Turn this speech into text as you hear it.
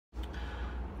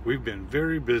We've been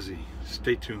very busy.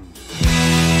 Stay tuned. We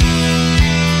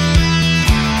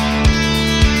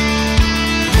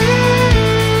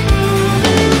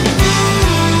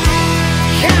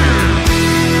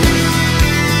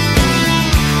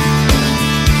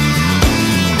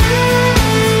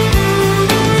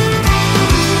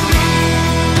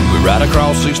ride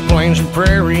across these plains and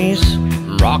prairies,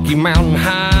 rocky mountain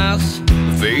highs,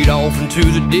 fade off into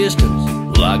the distance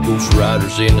like ghost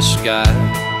riders in the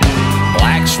sky.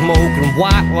 Black smoke and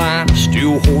white line,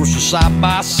 steel horses side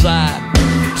by side.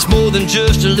 It's more than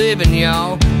just a living,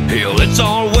 y'all. Hell, it's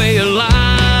our way of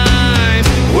life.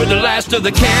 We're the last of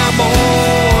the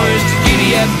cowboys, the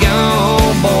giddy up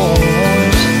gone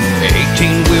boys.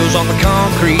 18 wheels on the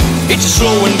concrete, it's a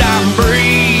slow and dying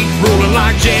breed, rolling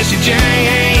like Jesse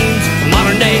James, a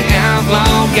modern day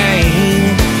outlaw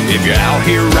game. If you're out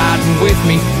here riding with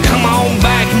me, come on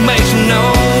back and make some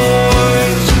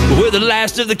noise. We're the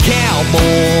last of the cowboys.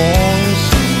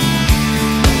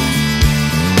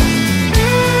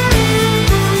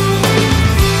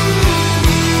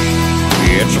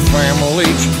 It's a family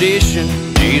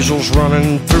tradition, diesel's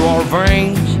running through our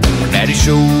veins. Daddy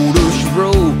showed us the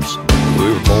roads, we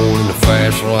were born in the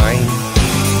fast lane.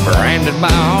 Branded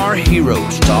by our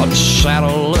heroes, taught to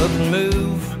saddle up and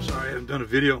move. I'm sorry I haven't done a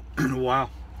video in a while.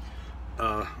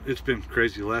 It's been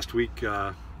crazy. Last week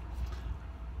I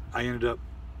ended up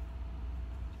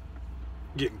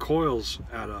getting coils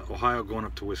out of Ohio going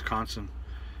up to Wisconsin,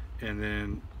 and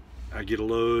then I get a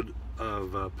load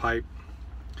of pipe,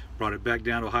 brought it back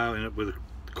down to Ohio, ended up with a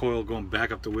coil going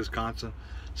back up to Wisconsin.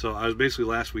 So I was basically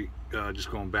last week just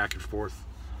going back and forth.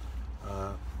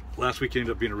 Last week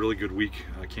ended up being a really good week.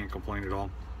 I can't complain at all.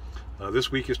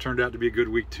 This week has turned out to be a good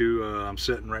week too. I'm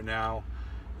sitting right now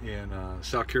in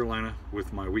South Carolina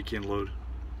with my weekend load.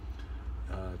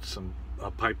 Some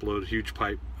pipe load, huge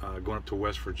pipe, going up to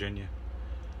West Virginia.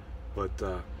 But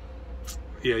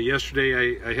yeah,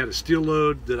 yesterday I had a steel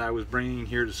load that I was bringing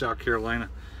here to South Carolina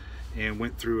and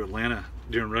went through Atlanta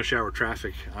during rush hour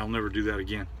traffic. I'll never do that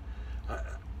again.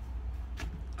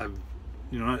 I've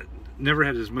never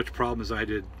had as much problem as I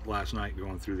did last night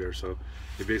going through there. So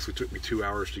it basically took me 2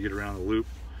 hours to get around the loop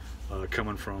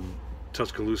coming from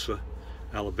Tuscaloosa,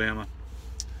 Alabama.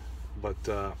 But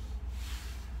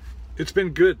it's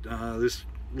been good. This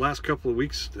last couple of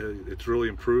weeks it's really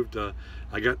improved.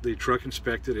 I got the truck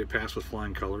inspected, it passed with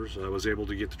flying colors. I was able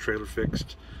to get the trailer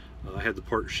fixed. I had the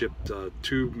part shipped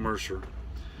to Mercer,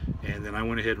 and then I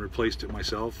went ahead and replaced it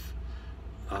myself.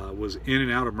 Was in and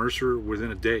out of Mercer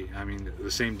within a day. I mean, the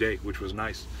same day, which was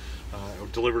nice. I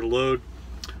delivered a load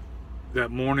that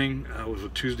morning. It was a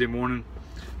Tuesday morning,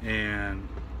 and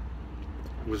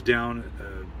was down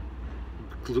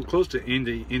close to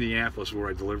Indianapolis where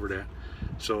I delivered at.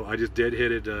 So I just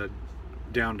deadheaded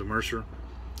down to Mercer.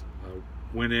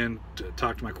 Went in to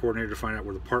talk to my coordinator to find out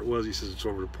where the part was. He says it's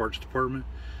over the parts department.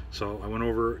 So I went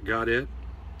over, got it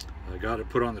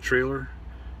put on the trailer,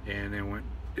 and then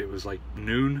it was like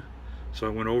noon, so I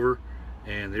went over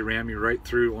and they ran me right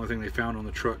through. The only thing they found on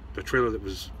the trailer that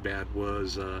was bad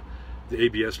was the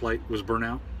ABS light was burnt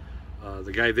out.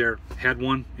 The guy there had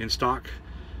one in stock,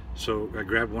 so I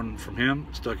grabbed one from him,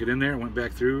 stuck it in there, went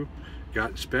back through,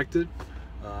 got inspected.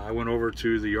 I went over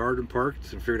to the yard and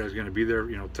parked and figured I was going to be there,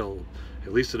 till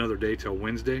at least another day, till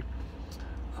Wednesday.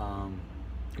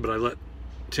 But I let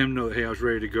Tim know that, hey, I was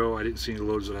ready to go. I didn't see any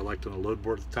loads that I liked on the load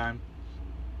board at the time.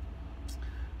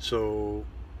 So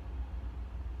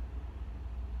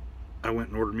I went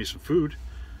and ordered me some food.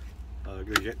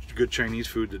 They get good Chinese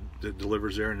food that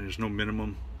delivers there, and there's no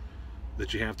minimum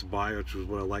that you have to buy, which was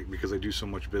what I like because I do so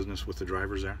much business with the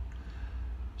drivers there.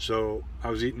 So I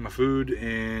was eating my food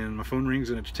and my phone rings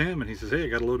and it's Tim, and he says, hey, I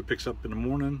got a load to pick up in the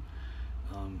morning.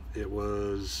 It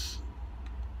was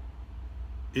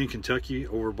in Kentucky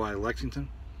over by Lexington.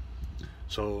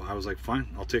 So I was like, fine,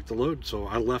 I'll take the load. So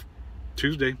I left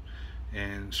Tuesday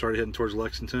and started heading towards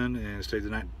Lexington and stayed the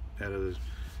night at a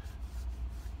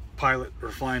Pilot or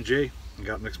Flying J, and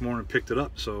got up next morning and picked it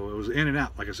up. So it was in and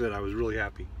out. Like I said, I was really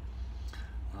happy.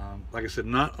 Like I said,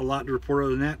 not a lot to report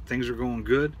other than that. Things are going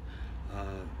good.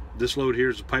 This load here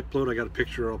is a pipe load. I got a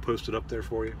picture, I'll post it up there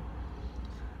for you.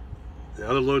 The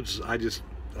other loads, like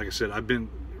I said, I've been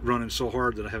running so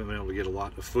hard that I haven't been able to get a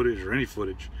lot of footage or any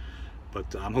footage.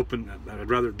 But I'm hoping, I'd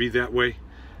rather it be that way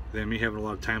than me having a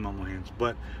lot of time on my hands.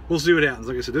 But we'll see what happens.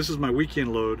 Like I said, this is my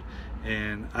weekend load,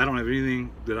 and I don't have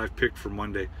anything that I've picked for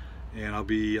Monday. And I'll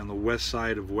be on the west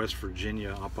side of West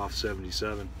Virginia, up off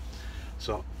 77.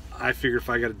 So I figured if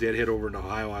I got a deadhead over into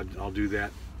Ohio, I'll do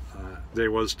that.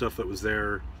 There was stuff that was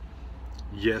there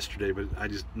yesterday, but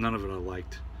none of it I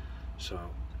liked. So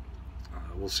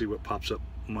we'll see what pops up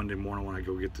Monday morning when I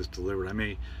go get this delivered. I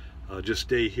may just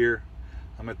stay here.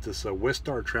 I'm at this West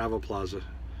Star Travel Plaza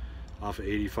off of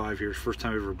 85 here. It's the first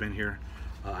time I've ever been here.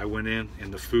 I went in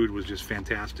and the food was just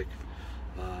fantastic.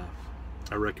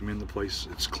 I recommend the place.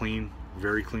 It's clean,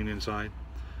 very clean inside.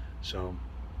 So,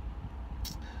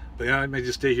 but yeah, I may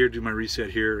just stay here, do my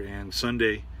reset here, and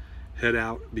Sunday head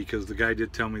out, because the guy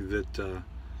did tell me that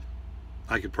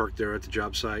I could park there at the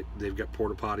job site. They've got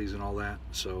porta potties and all that.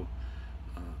 So,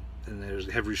 and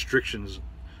they have restrictions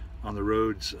on the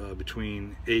roads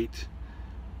between 8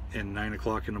 and 9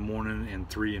 o'clock in the morning and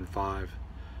 3 and 5,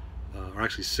 or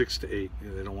actually 6 to 8.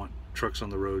 They don't want trucks on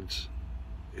the roads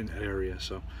in that area.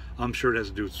 So I'm sure it has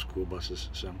to do with school buses.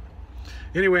 So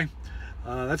anyway,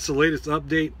 that's the latest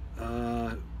update.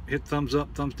 Hit thumbs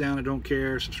up, thumbs down, I don't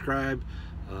care. Subscribe.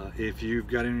 If you've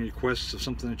got any requests of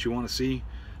something that you want to see,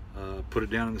 put it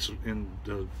down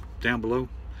down below,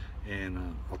 and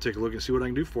I'll take a look and see what I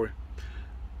can do for you.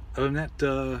 Other than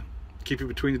that, keep it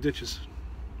between the ditches.